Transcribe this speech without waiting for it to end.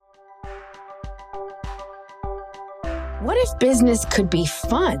What if business could be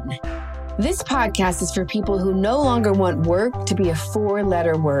fun? This podcast is for people who no longer want work to be a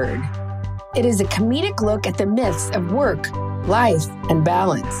four-letter word. It is a comedic look at the myths of work, life, and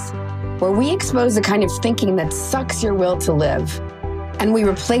balance, where we expose the kind of thinking that sucks your will to live, and we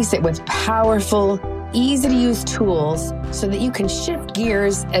replace it with powerful, easy-to-use tools so that you can shift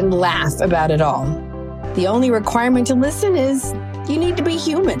gears and laugh about it all. The only requirement to listen is you need to be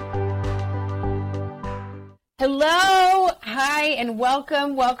human. Hello, hi, and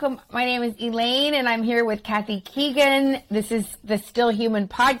welcome. My name is Elaine, and I'm here with Kathy Keegan. This is the Still Human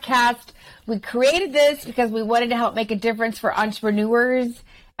podcast. We created this because we wanted to help make a difference for entrepreneurs,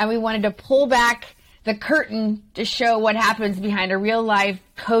 and we wanted to pull back the curtain to show what happens behind a real-life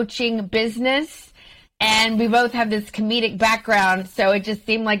coaching business. And we both have this comedic background, so it just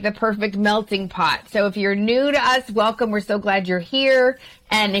seemed like the perfect melting pot. So if you're new to us, welcome. We're so glad you're here.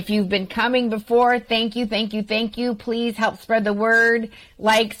 And if you've been coming before, thank you. Please help spread the word.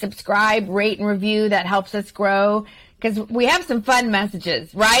 Like, subscribe, rate, and review. That helps us grow. Because we have some fun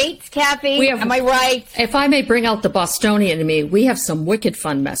messages, right, Kathy? Am I right? If I may bring out the Bostonian in me, we have some wicked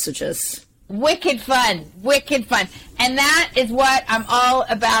fun messages. Wicked fun. And that is what I'm all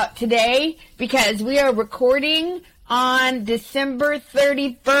about today, because we are recording on December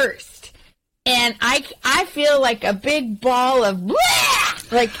 31st. And I feel like a big ball of blah!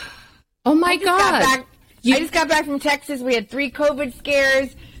 Like, oh my God. I just got back from Texas. We had 3 COVID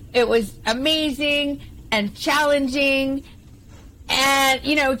scares. It was amazing and challenging. And,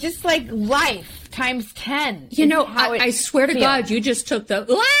 just like life times 10. I swear to God, you just took the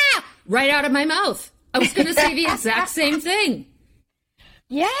right out of my mouth. I was going to say the exact same thing.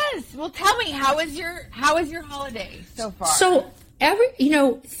 Yes. Well, tell me, how was your holiday so far? So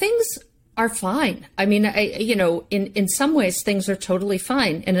things are fine. I mean, in some ways things are totally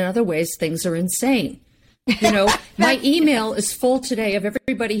fine, and in other ways things are insane. My email is full today of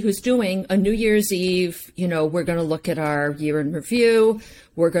everybody who's doing a New Year's Eve. We're going to look at our year in review.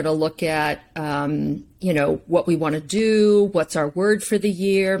 We're going to look at, what we want to do. What's our word for the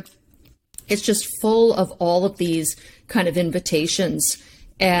year? It's just full of all of these kind of invitations.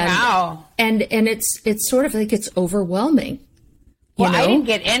 And, wow. And it's sort of like it's overwhelming. Well, I didn't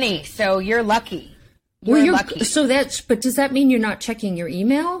get any, so you're lucky. You're lucky. But does that mean you're not checking your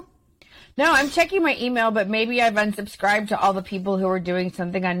email? No, I'm checking my email, but maybe I've unsubscribed to all the people who are doing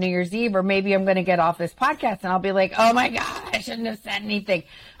something on New Year's Eve, or maybe I'm going to get off this podcast and I'll be like, oh my God, I shouldn't have said anything.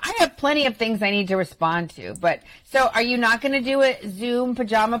 I have plenty of things I need to respond to. But so are you not going to do a Zoom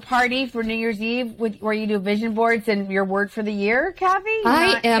pajama party for New Year's Eve where you do vision boards and your word for the year, Kathy?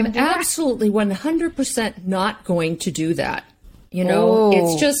 I am absolutely 100% not going to do that.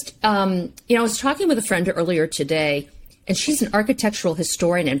 It's just, I was talking with a friend earlier today, and she's an architectural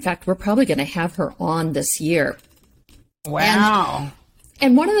historian. In fact, we're probably going to have her on this year. Wow.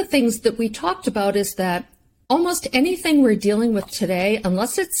 And one of the things that we talked about is that almost anything we're dealing with today,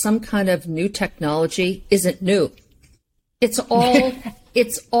 unless it's some kind of new technology, isn't new. It's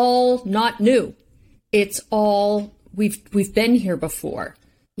all not new. It's all we've been here before,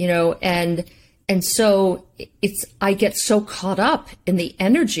 and so I get so caught up in the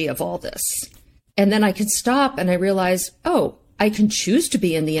energy of all this. And then I can stop and I realize, I can choose to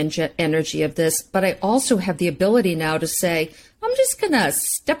be in the energy of this, but I also have the ability now to say, I'm just going to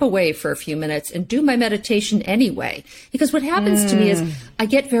step away for a few minutes and do my meditation anyway. Because what happens to me is I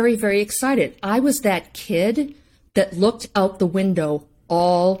get very, very excited. I was that kid that looked out the window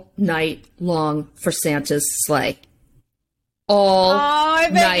all night long for Santa's sleigh. I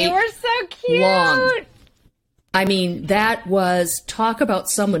bet you were so cute. Long. I mean, that was talk about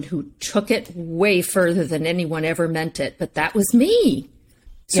someone who took it way further than anyone ever meant it. But that was me.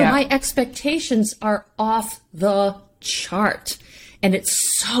 So my expectations are off the chart. And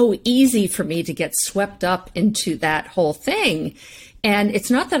it's so easy for me to get swept up into that whole thing. And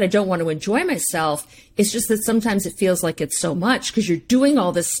it's not that I don't want to enjoy myself. It's just that sometimes it feels like it's so much because you're doing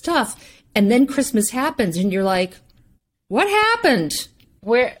all this stuff. And then Christmas happens and you're like, what happened?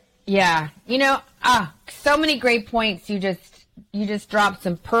 So many great points. You just dropped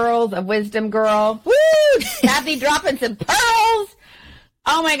some pearls of wisdom, girl. Woo! Kathy dropping some pearls.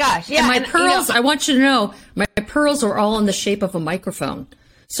 Oh my gosh. Yeah. And my pearls, I want you to know, my pearls are all in the shape of a microphone.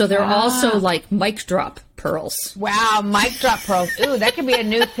 So they're also like mic drop pearls. Wow, mic drop pearls. Ooh, that could be a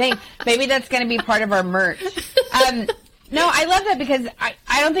new thing. Maybe that's going to be part of our merch. No, I love that because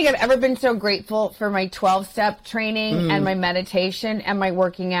I don't think I've ever been so grateful for my 12-step training and my meditation and my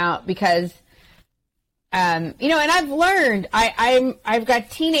working out because, and I've learned, I've got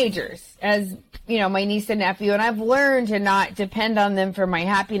teenagers as, my niece and nephew, and I've learned to not depend on them for my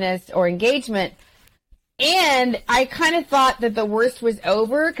happiness or engagement. And I kind of thought that the worst was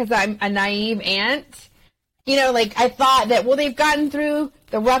over because I'm a naive aunt. You know, like I thought that, well, they've gotten through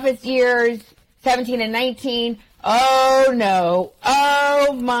the roughest years, 17 and 19. Oh, no.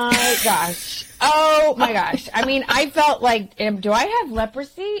 Oh, my gosh. Oh, my gosh. I mean, I felt like, do I have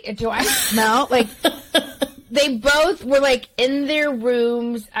leprosy? Do I smell? Like, they both were, like, in their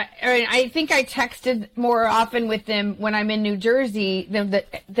rooms. I think I texted more often with them when I'm in New Jersey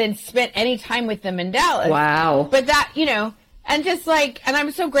than spent any time with them in Dallas. Wow. But that, you know, and just like, and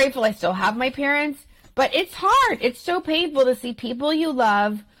I'm so grateful I still have my parents. But it's hard. It's so painful to see people you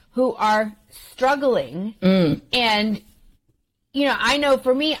love who are struggling. And, you know, I know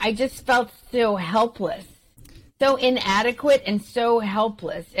for me, I just felt so helpless, so inadequate and so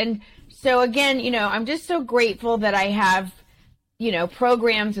helpless. And so again, you know, I'm just so grateful that I have, you know,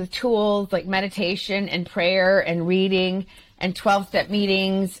 programs with tools like meditation and prayer and reading and 12-step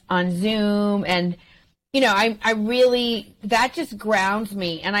meetings on Zoom. And, you know, I really, that just grounds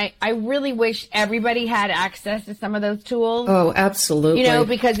me. And I really wish everybody had access to some of those tools. Oh, absolutely. You know,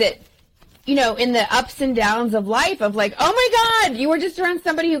 because it, you know, in the ups and downs of life of like, oh my God, you were just around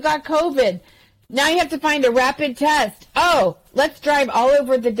somebody who got COVID. Now you have to find a rapid test. Oh, let's drive all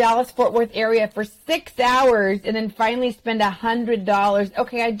over the Dallas-Fort Worth area for 6 hours and then finally spend $100.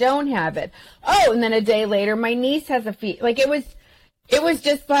 Okay, I don't have it. Oh, and then a day later, my niece has a fee. Like it was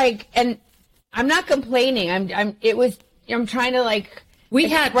just like, and I'm not complaining. I'm trying to like. We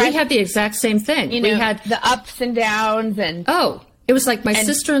had the exact same thing. You know, we had the ups and downs and. Oh, it was like my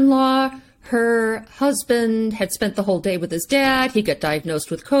sister-in-law. Her husband had spent the whole day with his dad. He got diagnosed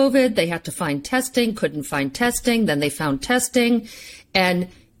with COVID. They had to find testing, couldn't find testing. Then they found testing. And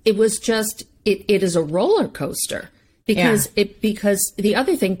it was just, it is a roller coaster because the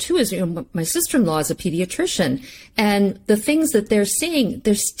other thing too is, you know, my sister-in-law is a pediatrician, and the things that they're seeing,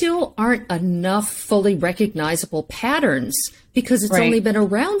 there still aren't enough fully recognizable patterns because it's only been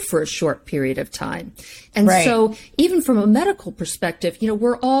around for a short period of time. And so even from a medical perspective, you know,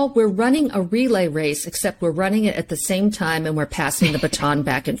 we're running a relay race, except we're running it at the same time and we're passing the baton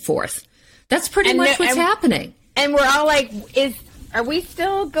back and forth. That's pretty much what's happening. And we're all like, are we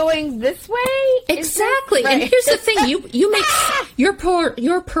still going this way? Exactly. And here's the thing, you make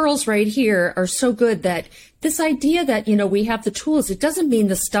your pearls right here are so good that this idea that, you know, we have the tools, it doesn't mean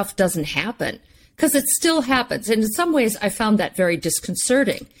the stuff doesn't happen. Because it still happens. And in some ways, I found that very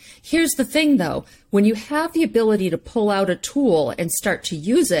disconcerting. Here's the thing, though. When you have the ability to pull out a tool and start to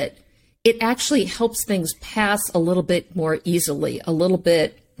use it, it actually helps things pass a little bit more easily, a little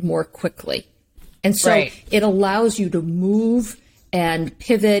bit more quickly. And so it allows you to move and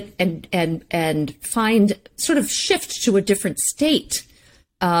pivot and find sort of shift to a different state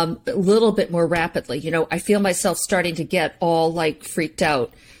a little bit more rapidly. You know, I feel myself starting to get all like freaked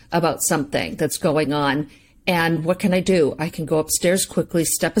out about something that's going on. And what can I do? I can go upstairs quickly,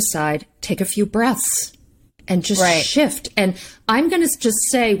 step aside, take a few breaths, and just shift. And I'm going to just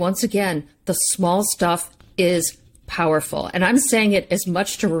say, once again, the small stuff is powerful. And I'm saying it as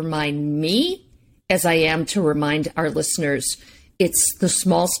much to remind me as I am to remind our listeners. It's the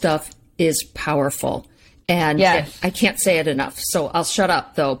small stuff is powerful. And I can't say it enough. So I'll shut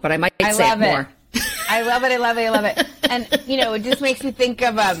up, though, but I might say it more. I love it. I love it. I love it. And, you know, it just makes me think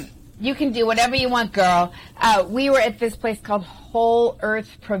of, you can do whatever you want, girl. We were at this place called Whole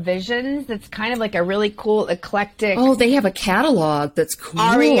Earth Provisions. It's kind of like a really cool, eclectic. Oh, they have a catalog that's cool.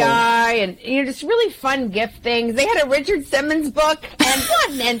 REI and, you know, just really fun gift things. They had a Richard Simmons book and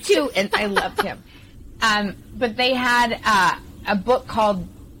one and two, and I loved him. But they had a book called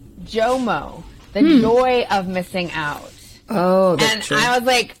JOMO, The Joy of Missing Out. Oh, that's true. I was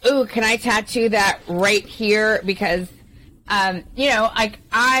like, ooh, can I tattoo that right here? Because, you know, like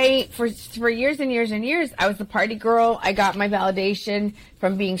for years and years and years, I was the party girl. I got my validation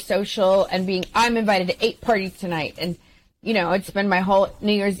from being social and I'm invited to 8 parties tonight. And, you know, I'd spend my whole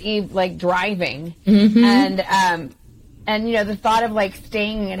New Year's Eve, like, driving. And, you know, the thought of, like,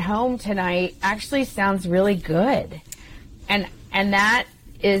 staying at home tonight actually sounds really good. And that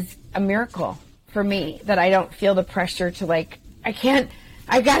is a miracle for me, that I don't feel the pressure to like,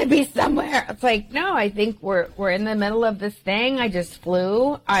 I got to be somewhere. It's like, no, I think we're in the middle of this thing. I just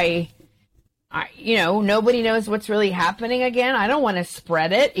flew. I you know, nobody knows what's really happening again. I don't want to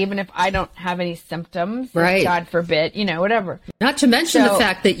spread it, even if I don't have any symptoms. Right. God forbid, you know, whatever. Not to mention the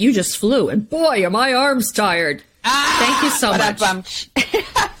fact that you just flew, and boy, are my arms tired. Thank you so much.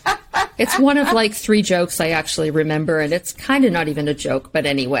 It's one of like 3 jokes I actually remember, and it's kind of not even a joke, but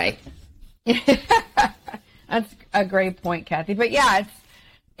anyway. That's a great point, Kathy. But yeah,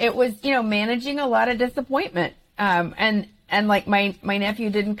 it was, you know, managing a lot of disappointment. And like my nephew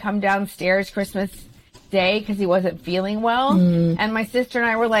didn't come downstairs Christmas day because he wasn't feeling well. And my sister and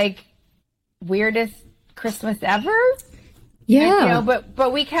I were like, weirdest Christmas ever. Yeah. And,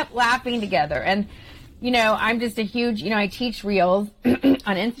 but we kept laughing together. And, I'm just a huge, I teach reels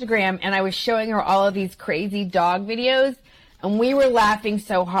on Instagram, and I was showing her all of these crazy dog videos, and we were laughing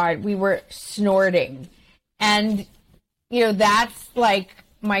so hard. We were snorting. And, that's like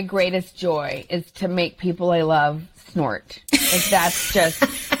my greatest joy, is to make people I love snort. Like, that's just...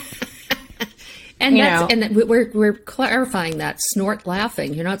 And we're clarifying that snort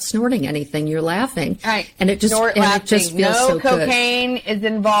laughing. You're not snorting anything. You're laughing. Right. And it just feels so good. No cocaine is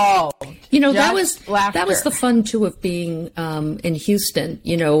involved. That was the fun too of being in Houston.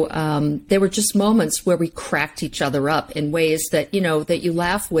 There were just moments where we cracked each other up in ways that that you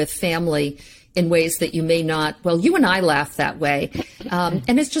laugh with family in ways that you may not. Well, you and I laugh that way,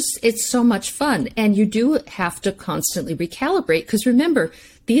 and it's so much fun. And you do have to constantly recalibrate, because remember,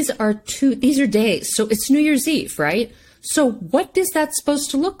 these are days. So it's New Year's Eve, right? So what is that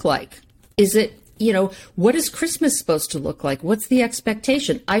supposed to look like? Is it, what is Christmas supposed to look like? What's the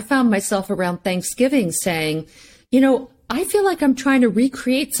expectation? I found myself around Thanksgiving saying, I feel like I'm trying to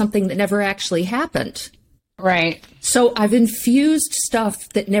recreate something that never actually happened. Right. So I've infused stuff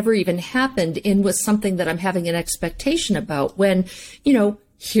that never even happened in with something that I'm having an expectation about, when,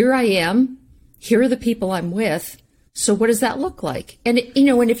 here I am, here are the people I'm with. So what does that look like? And,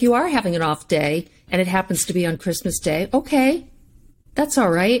 and if you are having an off day and it happens to be on Christmas Day, okay, that's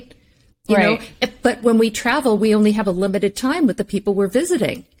all right. You know, but when we travel, we only have a limited time with the people we're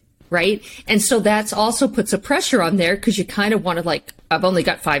visiting. Right. And so that's also puts a pressure on there, because you kind of want to, like, I've only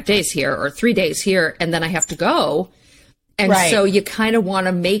got 5 days here or 3 days here, and then I have to go. And so you kind of want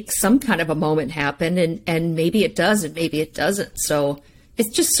to make some kind of a moment happen, and maybe it does and maybe it doesn't. So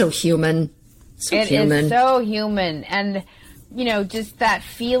it's just so human. It is so human. And, just that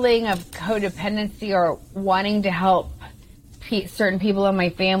feeling of codependency or wanting to help certain people in my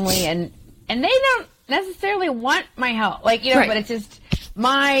family, and they don't necessarily want my help. Like, but it's just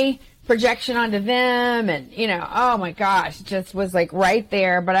my projection onto them, and, oh my gosh, it just was like right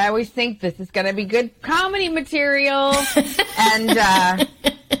there. But I always think this is going to be good comedy material. And, and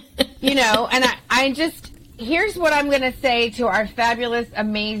I just, here's what I'm going to say to our fabulous,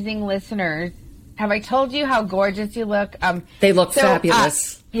 amazing listeners. Have I told you how gorgeous you look? They look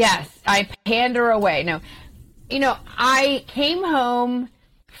fabulous. Yes, I pander away. No, I came home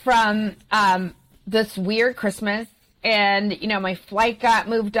from this weird Christmas, and, my flight got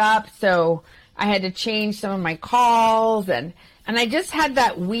moved up, so I had to change some of my calls, and I just had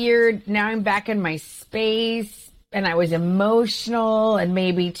that weird, now I'm back in my space, and I was emotional, and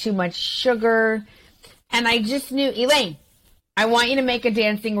maybe too much sugar, and I just knew, Elaine, I want you to make a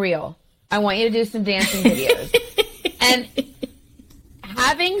dancing reel. I want you to do some dancing videos. And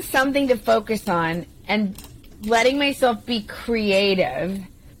having something to focus on and letting myself be creative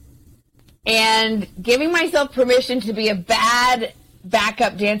and giving myself permission to be a bad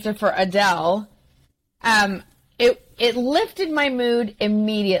backup dancer for Adele, it lifted my mood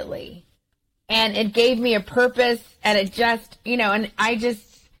immediately. And it gave me a purpose, and it just, and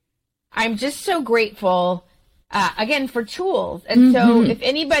I'm just so grateful, again, for tools. And so if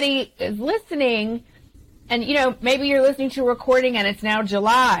anybody is listening, and, maybe you're listening to a recording and it's now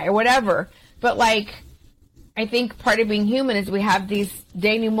July or whatever, but, like, I think part of being human is we have these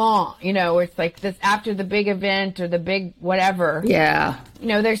denouements, where it's like this after the big event or the big whatever. Yeah.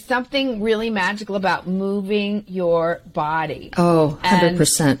 There's something really magical about moving your body. Oh,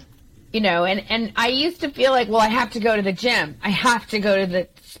 100%. And I used to feel like, well, I have to go to the gym. I have to go to the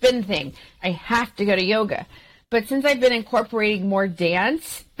spin thing. I have to go to yoga. But since I've been incorporating more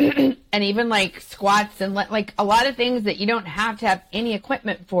dance and even like squats and like a lot of things that you don't have to have any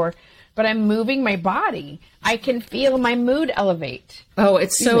equipment for, but I'm moving my body, I can feel my mood elevate. Oh,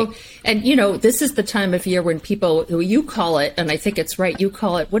 it's so, and this is the time of year when people, you call it, and I think it's right, you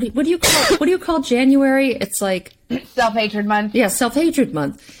call it, what do you call it? What do you call January? It's like self-hatred month. Yeah, self-hatred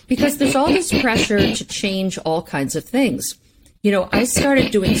month, because there's all this pressure to change all kinds of things. I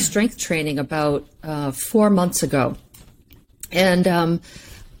started doing strength training about 4 months ago, and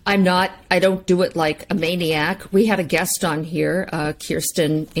I don't do it like a maniac. We had a guest on here,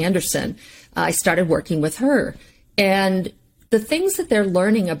 Kirsten Anderson. I started working with her, and the things that they're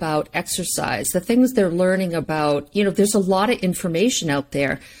learning about exercise, the things they're learning about, there's a lot of information out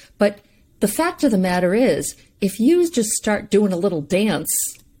there, but the fact of the matter is, if you just start doing a little dance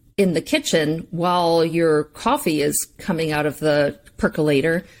in the kitchen while your coffee is coming out of the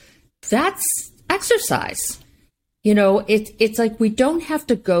percolator, that's exercise. It's like we don't have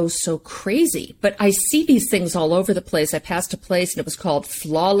to go so crazy, but I see these things all over the place. I passed a place and it was called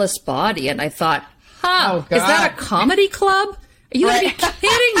Flawless Body, and I thought, Is that a comedy club? You gotta be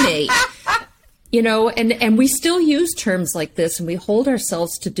kidding me. You know, and we still use terms like this, and we hold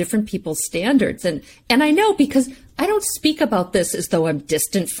ourselves to different people's standards. And I know, because I don't speak about this as though I'm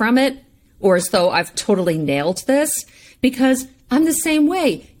distant from it or as though I've totally nailed this, because I'm the same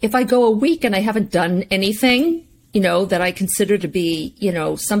way. If I go a week and I haven't done anything, you know, that I consider to be, you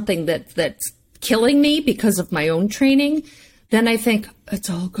know, something that's killing me because of my own training, then I think it's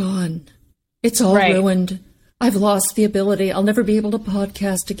all gone. It's all ruined. I've lost the ability. I'll never be able to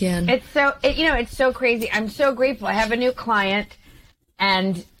podcast again. It's so crazy. I'm so grateful. I have a new client,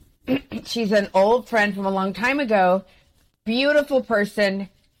 and she's an old friend from a long time ago. Beautiful person,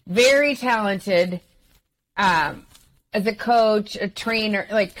 very talented, as a coach, a trainer,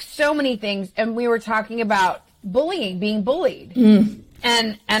 like so many things. And we were talking about bullying, being bullied.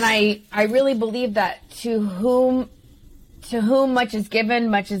 And I really believe that to whom much is given,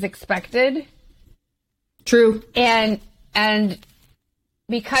 much is expected. True. And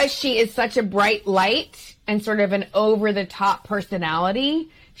because she is such a bright light and sort of an over-the-top personality,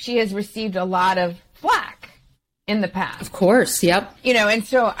 she has received a lot of flack in the past. Of course, yep. You know, and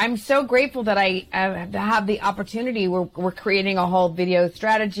so I'm so grateful that I have the opportunity. We're creating a whole video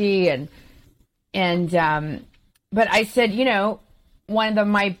strategy, but I said, you know, one of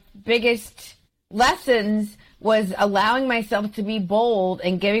my biggest lessons was allowing myself to be bold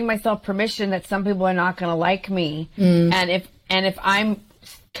and giving myself permission that some people are not going to like me. And if I'm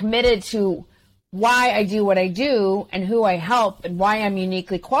committed to why I do what I do and who I help and why I'm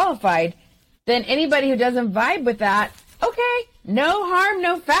uniquely qualified, then anybody who doesn't vibe with that, okay, no harm,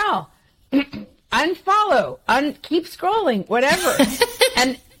 no foul. Unfollow, keep scrolling, whatever.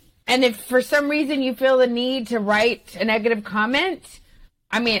 And if for some reason you feel the need to write a negative comment,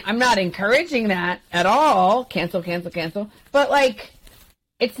 I mean, I'm not encouraging that at all. Cancel. But like,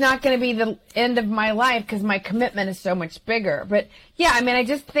 it's not going to be the end of my life because my commitment is so much bigger. But yeah, I mean, I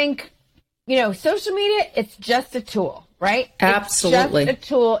just think, you know, social media, it's just a tool, right? Absolutely. It's just a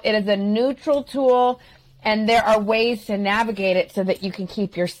tool. It is a neutral tool. And there are ways to navigate it so that you can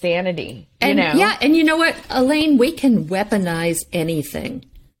keep your sanity. Yeah, and you know what, Elaine, we can weaponize anything.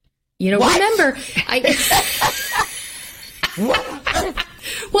 You know, what? Remember,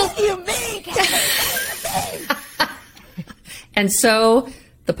 What do you mean? And so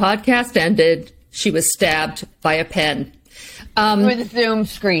the podcast ended. She was stabbed by a pen. Through the Zoom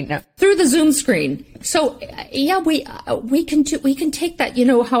screen. No. Through the Zoom screen. So yeah, we can take that. You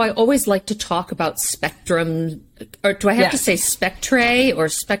know how I always like to talk about spectrum, or do I have to say spectre or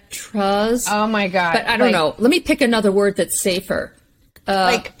spectras? Oh my God! But I don't know. Let me pick another word that's safer.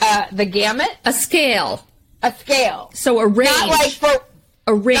 The gamut. A scale. A scale. So a range. Not like for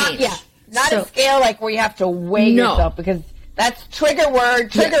a range. Not a scale like where you have to weigh yourself, because that's trigger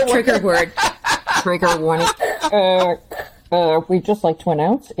word. Trigger word. Trigger warning. We'd just like to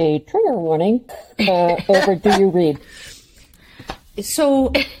announce a trigger warning. Over, do you read?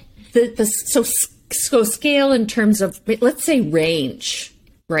 So so scale in terms of, let's say, range,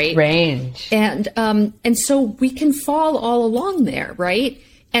 right? Range. And so we can fall all along there, right?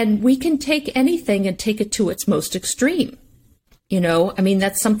 And we can take anything and take it to its most extreme. You know, I mean,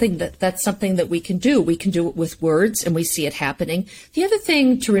 that's something that we can do. We can do it with words, and we see it happening. The other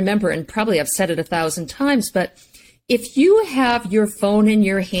thing to remember, and probably I've said it 1,000 times, but if you have your phone in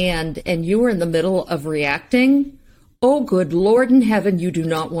your hand and you are in the middle of reacting, oh, good Lord in heaven, you do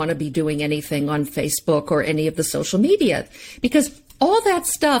not want to be doing anything on Facebook or any of the social media, because all that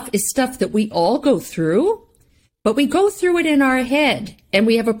stuff is stuff that we all go through. But we go through it in our head, and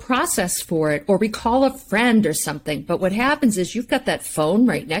we have a process for it, or we call a friend or something. But what happens is you've got that phone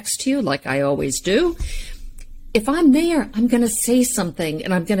right next to you, like I always do. If I'm there, I'm going to say something,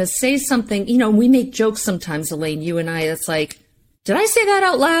 and I'm going to say something. You know, we make jokes sometimes, Elaine, you and I. It's like, did I say that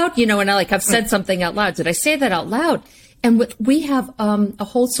out loud? You know, and I've said something out loud. Did I say that out loud? And we have a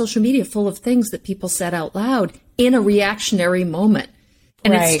whole social media full of things that people said out loud in a reactionary moment.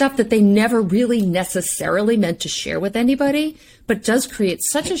 And It's stuff that they never really necessarily meant to share with anybody, but does create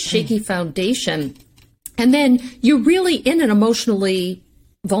such a shaky foundation. And then you're really in an emotionally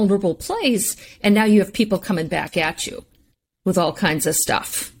vulnerable place, and now you have people coming back at you with all kinds of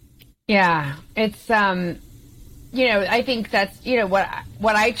stuff. Yeah, it's you know, I think that's, you know, what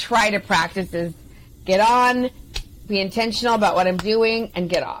I try to practice is get on, be intentional about what I'm doing, and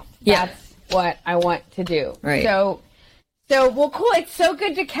get off. Yeah. That's what I want to do. Right. So, well, cool. It's so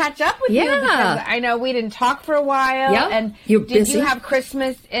good to catch up with you, because I know we didn't talk for a while. Yeah. And You're did busy. you have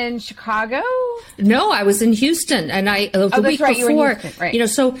Christmas in Chicago? No, I was in Houston, and the week right, before, you were in Houston, right. You know,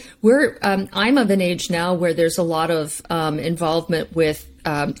 so we're, I'm of an age now where there's a lot of involvement with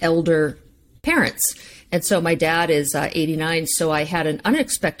elder parents. And so my dad is 89. So I had an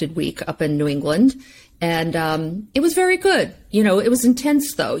unexpected week up in New England. And it was very good. You know, it was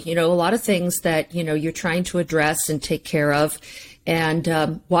intense, though. You know, a lot of things that, you know, you're trying to address and take care of.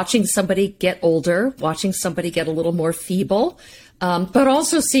 And watching somebody get older, watching somebody get a little more feeble, but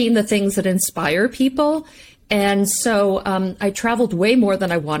also seeing the things that inspire people. And so I traveled way more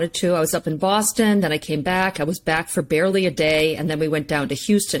than I wanted to. I was up in Boston, then I came back. I was back for barely a day, and then we went down to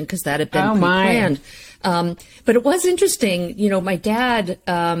Houston because that had been pre-planned. But it was interesting. You know, my dad,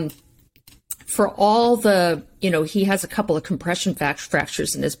 for all the, you know, he has a couple of compression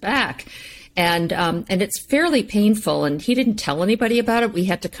fractures in his back. And it's fairly painful, and he didn't tell anybody about it. We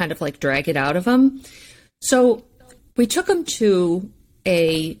had to kind of like drag it out of him. So we took him to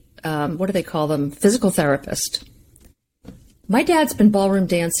a, what do they call them? Physical therapist. My dad's been ballroom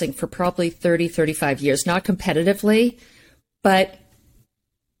dancing for probably 30, 35 years, not competitively, but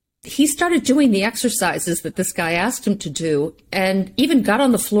he started doing the exercises that this guy asked him to do, and even got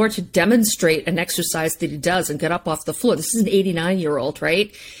on the floor to demonstrate an exercise that he does and get up off the floor. This is an 89-year-old,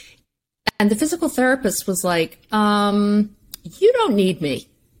 right? And the physical therapist was like, you don't need me.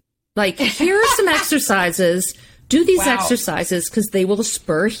 Like, here are some exercises. Do these exercises because they will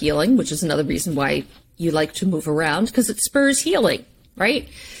spur healing, which is another reason why you like to move around, because it spurs healing, right?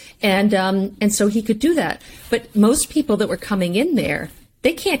 And so he could do that. But most people that were coming in there,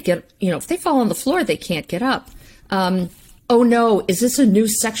 they can't get, you know, if they fall on the floor, they can't get up. Oh, no, is this a new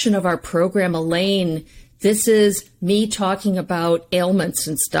section of our program, Elaine? This is me talking about ailments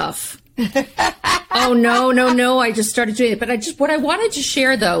and stuff. Oh, no. I just started doing it. But what I wanted to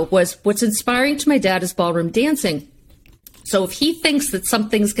share, though, was what's inspiring to my dad is ballroom dancing. So if he thinks that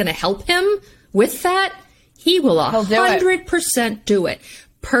something's going to help him with that, he will 100% do it.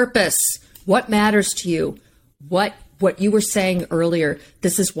 Purpose. What matters to you? What you were saying earlier,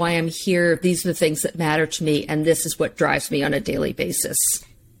 this is why I'm here. These are the things that matter to me. And this is what drives me on a daily basis.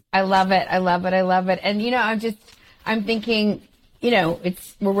 I love it. And, you know, I'm thinking, you know,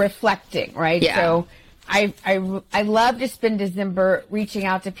 we're reflecting, right? Yeah. So I love to spend December reaching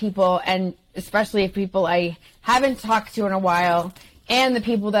out to people, and especially if people I haven't talked to in a while, and the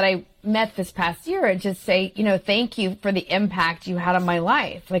people that I met this past year, and just say, you know, thank you for the impact you had on my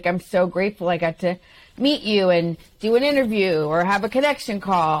life. Like, I'm so grateful I got to meet you and do an interview or have a connection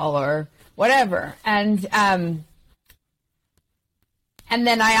call or whatever. And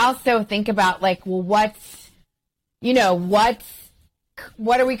then I also think about, like, well, what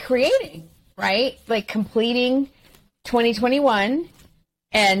are we creating, right? Like, completing 2021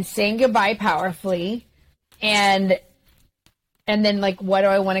 and saying goodbye powerfully, and then, like, what do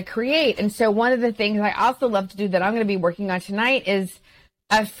I want to create? And so one of the things I also love to do that I'm going to be working on tonight is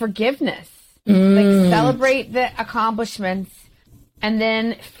forgiveness. Like, celebrate the accomplishments and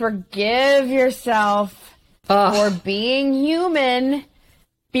then forgive yourself for being human.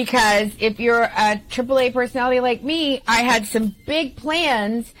 Because if you're a AAA personality like me, I had some big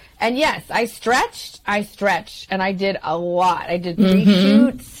plans. And yes, I stretched, and I did a lot. I did 3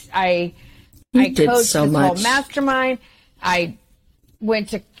 shoots. I coached this whole mastermind. I went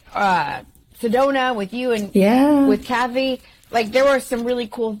to Sedona with you and with Kathy. Like, there were some really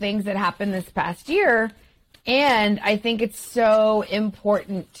cool things that happened this past year. And I think it's so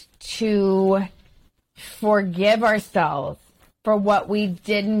important to forgive ourselves for what we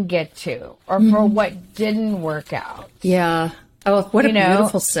didn't get to, or for what didn't work out. Yeah. Oh, what a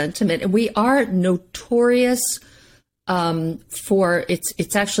beautiful sentiment. And we are notorious for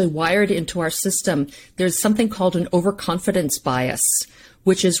it's actually wired into our system. There's something called an overconfidence bias,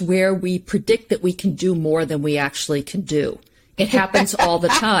 which is where we predict that we can do more than we actually can do. It happens all the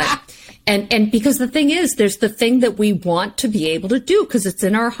time. And because the thing is, there's the thing that we want to be able to do because it's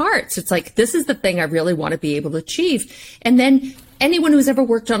in our hearts. It's like, this is the thing I really want to be able to achieve. And then anyone who's ever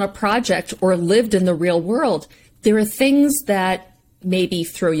worked on a project or lived in the real world, there are things that maybe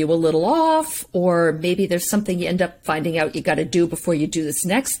throw you a little off, or maybe there's something you end up finding out you got to do before you do this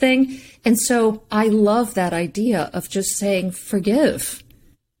next thing. And so I love that idea of just saying, forgive.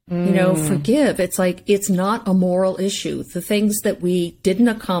 You know, forgive. It's like, it's not a moral issue. The things that we didn't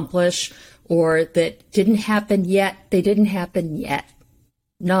accomplish or that didn't happen yet, they didn't happen yet.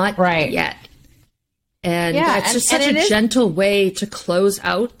 Not yet. And that's just such a gentle way to close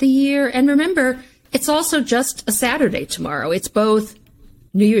out the year. And remember, it's also just a Saturday tomorrow. It's both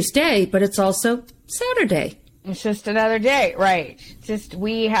New Year's Day, but it's also Saturday. It's just another day, right? Just,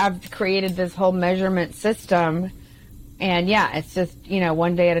 we have created this whole measurement system. And yeah, it's just, you know,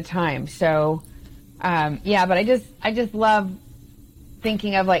 one day at a time. So, but I just love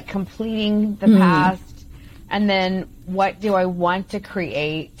thinking of, like, completing the past, and then what do I want to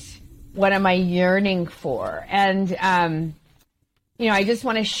create, what am I yearning for? And, I just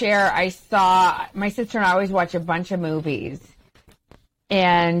want to share, my sister and I always watch a bunch of movies.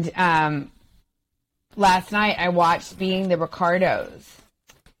 And last night I watched Being the Ricardos.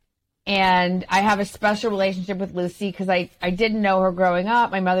 And I have a special relationship with Lucy because I didn't know her growing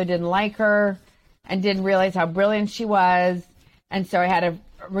up. My mother didn't like her and didn't realize how brilliant she was. And so I had a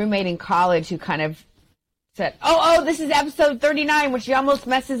roommate in college who kind of said, oh, this is episode 39, which she almost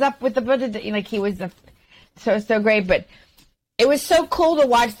messes up with like he was so great. But it was so cool to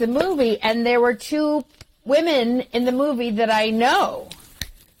watch the movie. And there were two women in the movie that I know.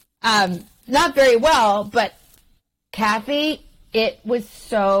 Not very well, but Kathy, it was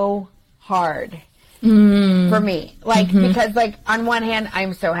so hard for me. Because on one hand,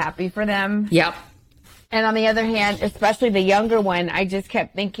 I'm so happy for them. Yep. And on the other hand, especially the younger one, I just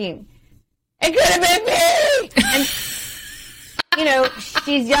kept thinking, it could have been me. And,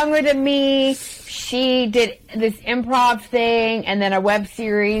 she's younger than me. She did this improv thing and then a web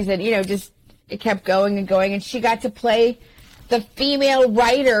series and, just it kept going and going. And she got to play the female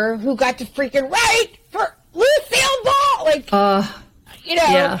writer who got to freaking write for Lucille Ball.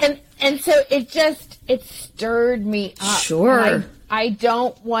 Yeah. And so it stirred me up. Sure. I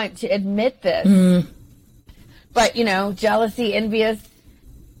don't want to admit this, but jealousy, envious.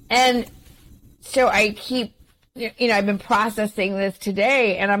 And so I keep, I've been processing this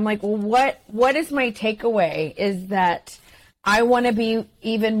today and I'm like, well, what is my takeaway is that I want to be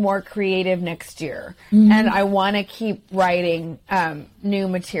even more creative next year. And I want to keep writing, new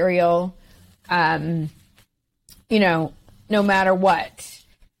material, no matter what.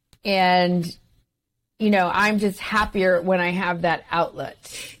 And, I'm just happier when I have that outlet.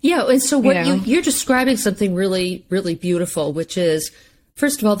 Yeah. And so what you're describing something really, really beautiful, which is,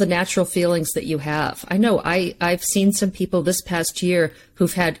 first of all, the natural feelings that you have. I know I've seen some people this past year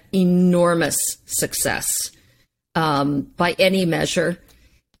who've had enormous success, by any measure.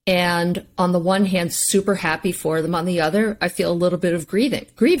 And on the one hand, super happy for them. On the other, I feel a little bit of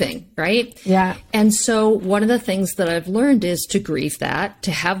grieving, right? Yeah. And so one of the things that I've learned is to grieve that,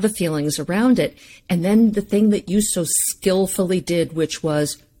 to have the feelings around it. And then the thing that you so skillfully did, which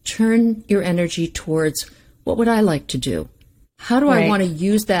was turn your energy towards, what would I like to do? How do I want to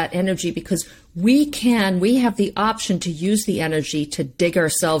use that energy? Because we have the option to use the energy to dig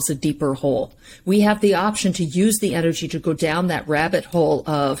ourselves a deeper hole. We have the option to use the energy to go down that rabbit hole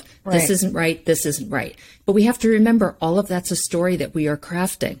of this isn't right, this isn't right. But we have to remember all of that's a story that we are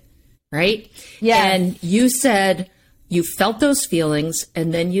crafting, right? Yeah. And you said you felt those feelings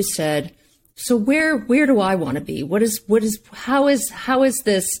and then you said, so where do I want to be? How is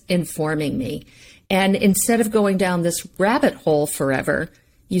this informing me? And instead of going down this rabbit hole forever,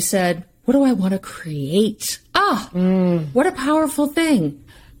 you said, what do I want to create? What a powerful thing.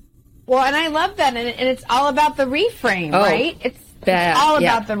 Well, and I love that. And it's all about the reframe, right? It's all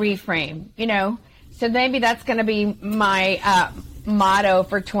about the reframe, So maybe that's going to be my motto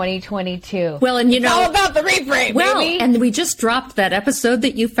for 2022. Well, and it's all about the reframe, baby. And we just dropped that episode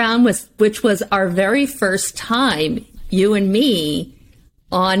that you found, which was our very first time, you and me,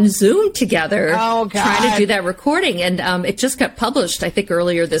 on Zoom together, trying to do that recording. And it just got published, I think,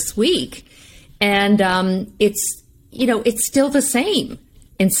 earlier this week. And it's still the same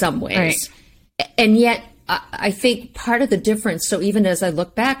in some ways. Right. And yet, I think part of the difference, so even as I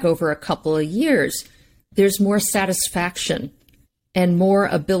look back over a couple of years, there's more satisfaction and more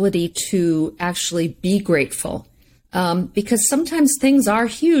ability to actually be grateful. Because sometimes things are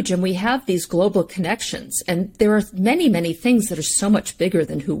huge and we have these global connections and there are many, many things that are so much bigger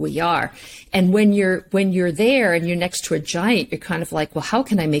than who we are. And when you're there and you're next to a giant, you're kind of like, well, how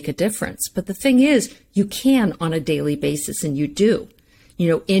can I make a difference? But the thing is, you can on a daily basis, and you do,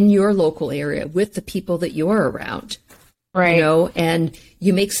 in your local area with the people that you're around. Right. And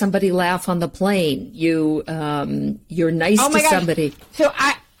you make somebody laugh on the plane. You're nice to somebody. So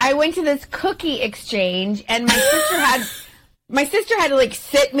I went to this cookie exchange and my sister had to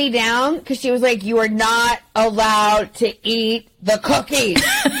sit me down because she was like, you are not allowed to eat the cookies.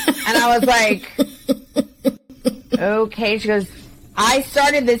 And I was like, okay. She goes, I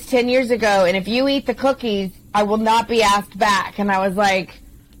started this 10 years ago and if you eat the cookies, I will not be asked back. And I was like,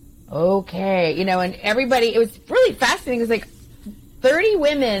 okay, and everybody, it was really fascinating. It was 30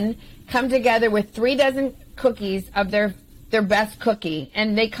 women come together with 3 dozen cookies of their best cookie,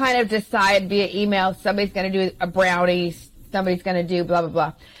 and they kind of decide via email, somebody's going to do a brownie, somebody's going to do blah, blah,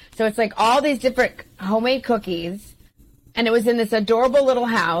 blah. So it's all these different homemade cookies, and it was in this adorable little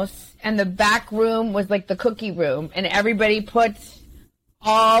house, and the back room was the cookie room, and everybody puts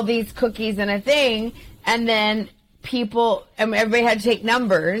all these cookies in a thing, and then everybody had to take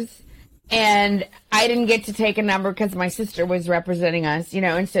numbers, And I didn't get to take a number because my sister was representing us,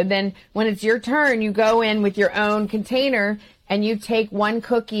 and so then when it's your turn, you go in with your own container and you take one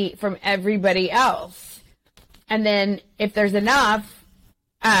cookie from everybody else. And then if there's enough,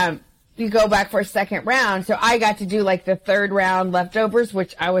 you go back for a second round. So I got to do like the third round leftovers,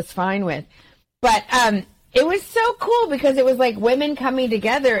 which I was fine with. But it was so cool because it was like women coming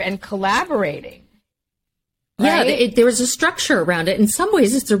together and collaborating. Right? Yeah, there was a structure around it. In some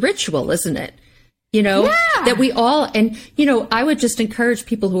ways, it's a ritual, isn't it? That we all, and, I would just encourage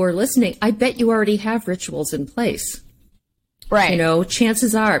people who are listening, I bet you already have rituals in place. Right.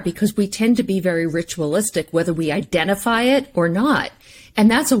 Chances are, because we tend to be very ritualistic, whether we identify it or not.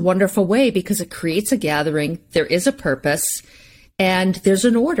 And that's a wonderful way because it creates a gathering. There is a purpose and there's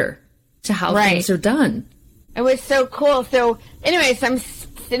an order to how things are done. It was so cool. So anyways, I'm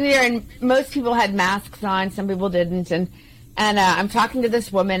sitting there and most people had masks on. Some people didn't. And I'm talking to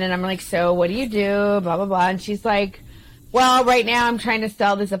this woman and I'm like, so what do you do? Blah, blah, blah. And she's like, well, right now I'm trying to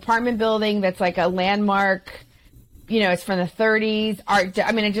sell this apartment building that's like a landmark. It's from the 30s. Art.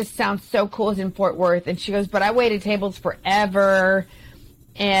 I mean, it just sounds so cool. It's in Fort Worth. And she goes, but I waited tables forever.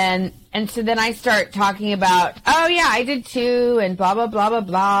 And so then I start talking about, oh yeah, I did too. And blah, blah, blah, blah,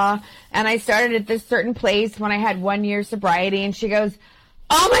 blah. And I started at this certain place when I had 1 year sobriety. And she goes,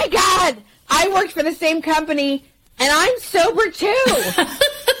 oh my God, I worked for the same company and I'm sober too.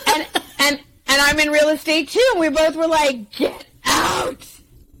 and I'm in real estate too. And we both were like, get out.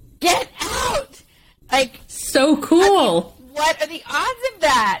 Like, so cool. I mean, what are the odds of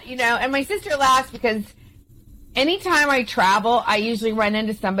that? And my sister laughs because anytime I travel, I usually run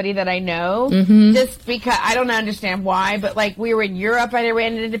into somebody that I know, just because I don't understand why, but like we were in Europe, I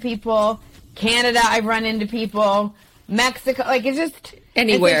ran into people, Canada, I've run into people, Mexico, like it's just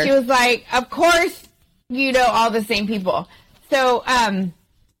anywhere. She was like, of course, all the same people. So,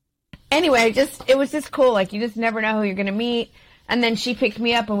 anyway, it was just cool. Like you just never know who you're going to meet. And then she picked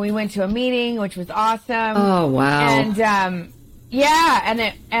me up and we went to a meeting, which was awesome. Oh, wow. And,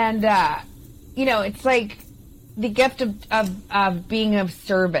 it's like the gift of being of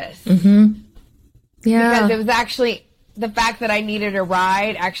service. Mm-hmm. Yeah. Because it was actually the fact that I needed a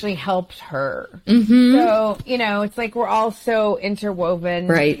ride actually helped her. Mm-hmm. So, it's like we're all so interwoven.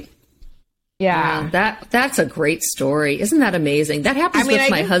 Right. Yeah. That's a great story. Isn't that amazing? That happens with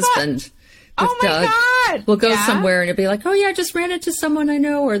my husband. With oh my Doug. God. We'll go somewhere and it'll be like, oh yeah, I just ran into someone I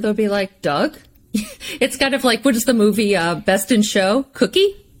know. Or they'll be like, Doug? It's kind of like, what is the movie, Best in Show?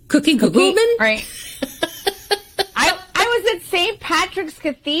 Cookie Googleman? Right. I was at St. Patrick's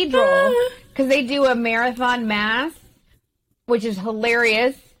Cathedral because they do a marathon mass, which is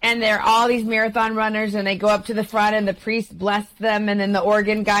hilarious. And they're all these marathon runners and they go up to the front and the priest bless them. And then the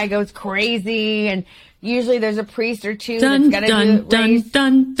organ guy goes crazy. And usually there's a priest or two that's going to do dun,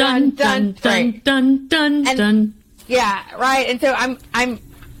 dun, dun, dun, dun, dun, dun, dun. Yeah, right. And so I'm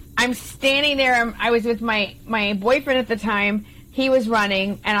standing there. I was with my boyfriend at the time. He was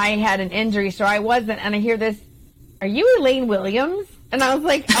running and I had an injury, so I wasn't. And I hear this, are you Elaine Williams? And I was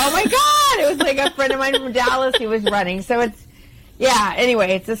like, oh my God. It was like a friend of mine from Dallas who was running. So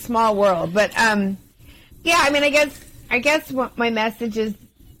anyway, it's a small world. But I mean, I guess what my message is,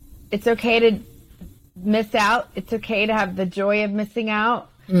 it's okay to miss out. It's okay to have the joy of missing out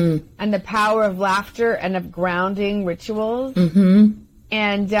and the power of laughter and of grounding rituals. Mm-hmm.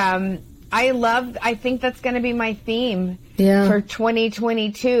 And I think that's going to be my theme for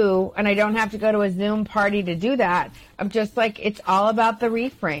 2022. And I don't have to go to a Zoom party to do that. I'm just like, it's all about the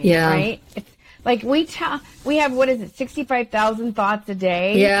reframe, right? It's like we have, 65,000 thoughts a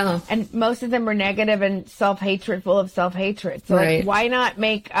day. Yeah. And most of them are negative and self-hatred, full of self-hatred. So like, why not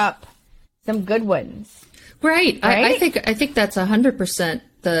make up some good ones? Right. I think that's 100%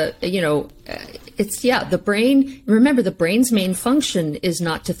 the brain. Remember, the brain's main function is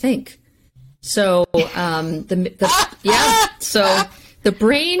not to think. So, so the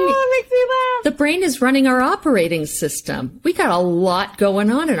brain, it makes me laugh. The brain is running our operating system. We got a lot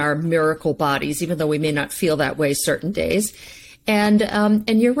going on in our miracle bodies, even though we may not feel that way certain days. And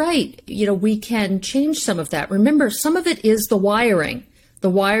you're right. We can change some of that. Remember, some of it is the wiring.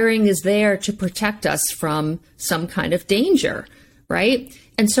 The wiring is there to protect us from some kind of danger, right?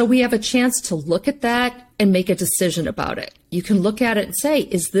 And so we have a chance to look at that and make a decision about it. You can look at it and say,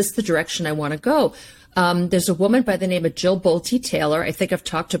 is this the direction I want to go? There's a woman by the name of Jill Bolte Taylor. I think I've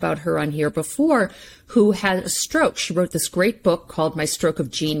talked about her on here before, who had a stroke. She wrote this great book called My Stroke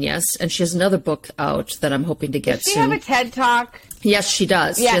of Genius. And she has another book out that I'm hoping to get soon. Does she have a TED Talk? Yes, she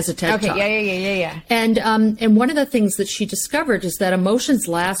does. Yes. She has a TED Talk. Yeah. And one of the things that she discovered is that emotions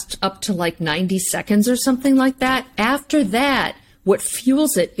last up to like 90 seconds or something like that. After that, what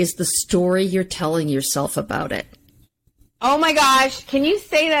fuels it is the story you're telling yourself about it. Oh my gosh. Can you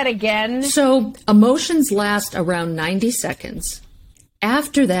say that again? So emotions last around 90 seconds.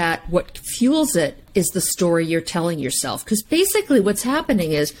 After that, what fuels it is the story you're telling yourself. Because basically what's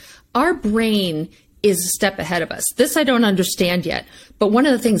happening is our brain is a step ahead of us. This I don't understand yet. But one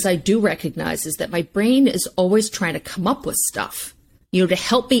of the things I do recognize is that my brain is always trying to come up with stuff, to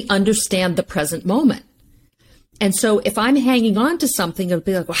help me understand the present moment. And so if I'm hanging on to something, it'll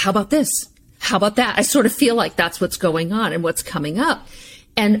be like, well, how about this? How about that? I sort of feel like that's what's going on and what's coming up.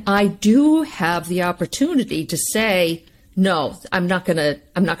 And I do have the opportunity to say, no, I'm not going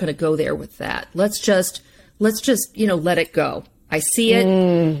to go there with that. Let's just, let it go. I see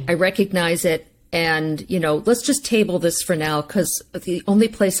it. I recognize it. And, let's just table this for now, because the only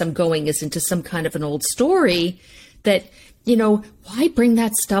place I'm going is into some kind of an old story that, why bring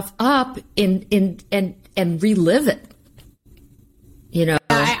that stuff up and relive it?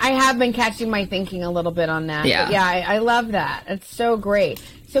 I have been catching my thinking a little bit on that. Yeah. But yeah, I love that. It's so great.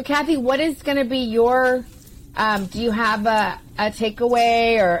 So Kathy, what is going to be your, do you have a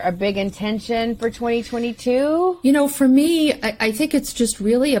takeaway or a big intention for 2022? For me, I think it's just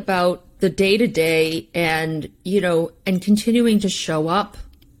really about the day-to-day and, and continuing to show up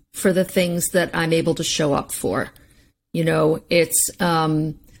for the things that I'm able to show up for. It's,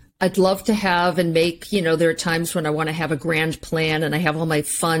 I'd love to have and make, there are times when I want to have a grand plan and I have all my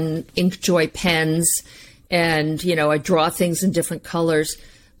fun Inkjoy pens and, I draw things in different colors.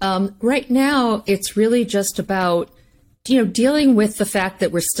 Right now, it's really just about, dealing with the fact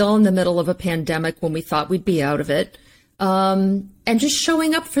that we're still in the middle of a pandemic when we thought we'd be out of it. And just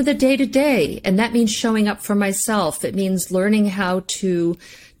showing up for the day to day. And that means showing up for myself. It means learning how to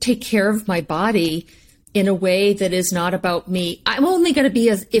take care of my body in a way that is not about me. I'm only going to be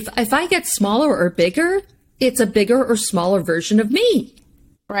if I get smaller or bigger, it's a bigger or smaller version of me.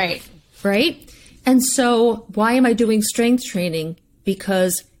 Right. Right. And so why am I doing strength training?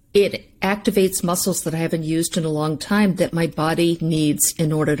 Because it activates muscles that I haven't used in a long time that my body needs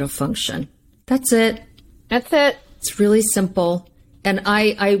in order to function. That's it. That's it. It's really simple. And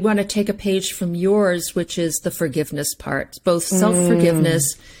I want to take a page from yours, which is the forgiveness part, both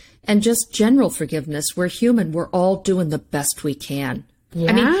self-forgiveness and just general forgiveness. We're human. We're all doing the best we can. Yeah.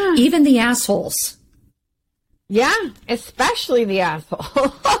 I mean, even the assholes. Yeah, especially the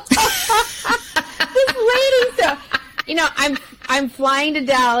asshole. This lady, so, I'm flying to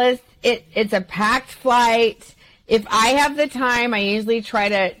Dallas. It's a packed flight. If I have the time, I usually try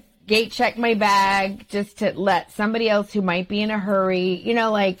to gate check my bag just to let somebody else who might be in a hurry,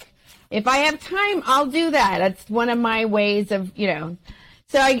 if I have time, I'll do that. That's one of my ways of,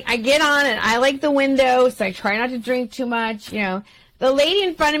 so I get on and I like the window, so I try not to drink too much, The lady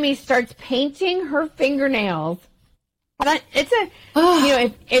in front of me starts painting her fingernails. And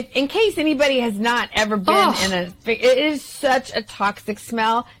if in case anybody has not ever been it is such a toxic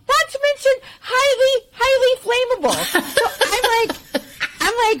smell, not to mention highly flammable. So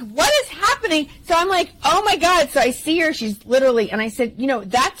I'm like, what is happening? So I'm like, oh my God. So I see her, she's literally, and I said,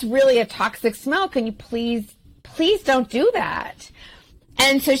 that's really a toxic smell. Can you please don't do that?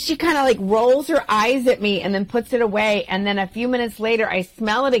 And so she kind of rolls her eyes at me and then puts it away. And then a few minutes later, I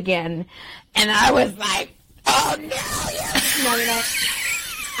smell it again. And I was like, oh no,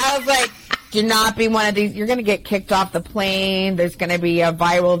 I was like, do not be one of these. You're going to get kicked off the plane. There's going to be a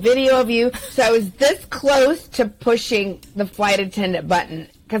viral video of you. So I was this close to pushing the flight attendant button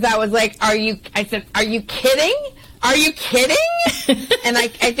because I was like, I said, are you kidding? Are you kidding? And I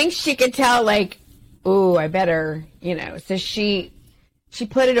think she could tell ooh, I better, so she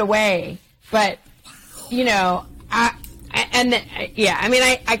put it away. But,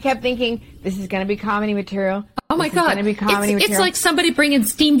 I kept thinking this is going to be comedy material. Oh my God. It's like somebody bringing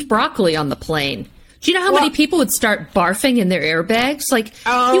steamed broccoli on the plane. Do you know how many people would start barfing in their airbags?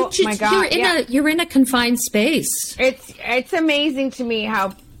 My God. You're in a confined space. It's amazing to me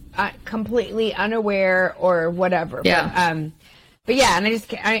how completely unaware or whatever. Yeah. But yeah,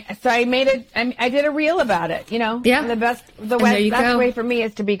 and I did a reel about it, Yeah. The best way for me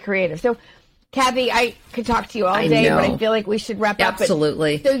is to be creative. So Kathy, I could talk to you all day, but I feel like we should wrap up.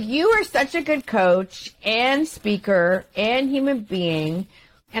 Absolutely. So you are such a good coach and speaker and human being.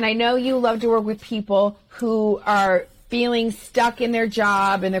 And I know you love to work with people who are feeling stuck in their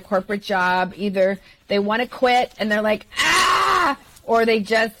job, in their corporate job. Either they want to quit and they're like, or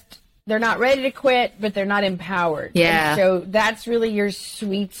they're not ready to quit, but they're not empowered. Yeah. And so that's really your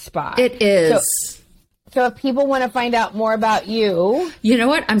sweet spot. It is. So if people want to find out more about you. You know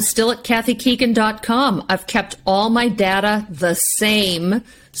what? I'm still at KathyKeegan.com. I've kept all my data the same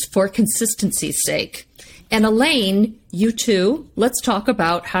for consistency's sake. And Elaine, you too, let's talk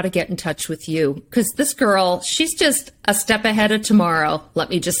about how to get in touch with you. Because this girl, she's just a step ahead of tomorrow. Let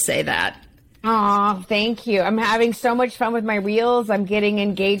me just say that. Oh, thank you. I'm having so much fun with my reels. I'm getting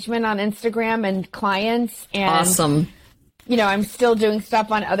engagement on Instagram and clients. And, awesome. You know, I'm still doing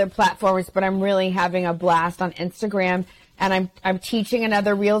stuff on other platforms, but I'm really having a blast on Instagram. And I'm teaching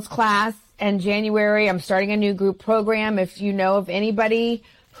another reels class in January. I'm starting a new group program. If you know of anybody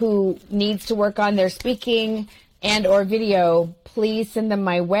who needs to work on their speaking and or video, please send them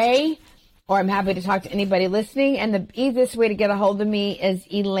my way, or I'm happy to talk to anybody listening. And the easiest way to get a hold of me is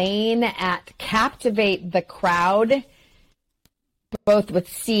Elaine at Captivate the Crowd, both with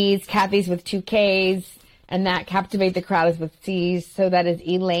C's. Kathy's with 2 K's, and that Captivate the Crowd is with C's. So that is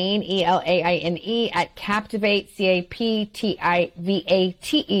Elaine, ELAINE, at Captivate, CAPTIVATE,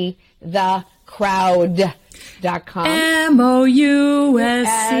 the crowd.com.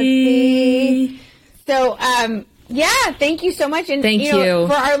 MOUSC. So, yeah, thank you so much. And thank you.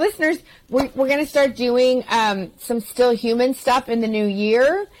 For our listeners, we're going to start doing some Still Human stuff in the new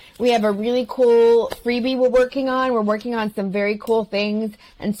year. We have a really cool freebie we're working on. We're working on some very cool things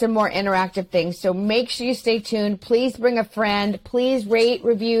and some more interactive things. So make sure you stay tuned. Please bring a friend. Please rate,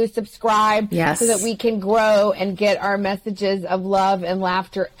 review, subscribe. Yes. So that we can grow and get our messages of love and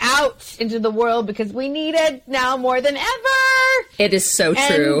laughter out into the world, because we need it now more than ever. It is so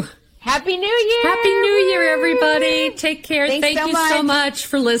true. Happy New Year! Happy New Year, everybody. Take care. Thank you so much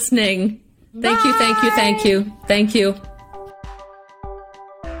for listening. Thank you, thank you, thank you. Thank you.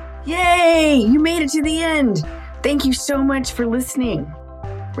 Yay! You made it to the end. Thank you so much for listening.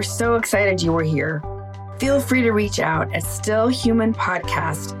 We're so excited you were here. Feel free to reach out at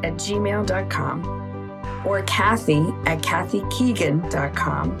stillhumanpodcast@gmail.com or Kathy at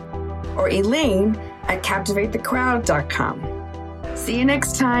KathyKeegan.com or Elaine at CaptivateTheCrowd.com. See you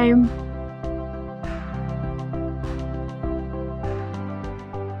next time.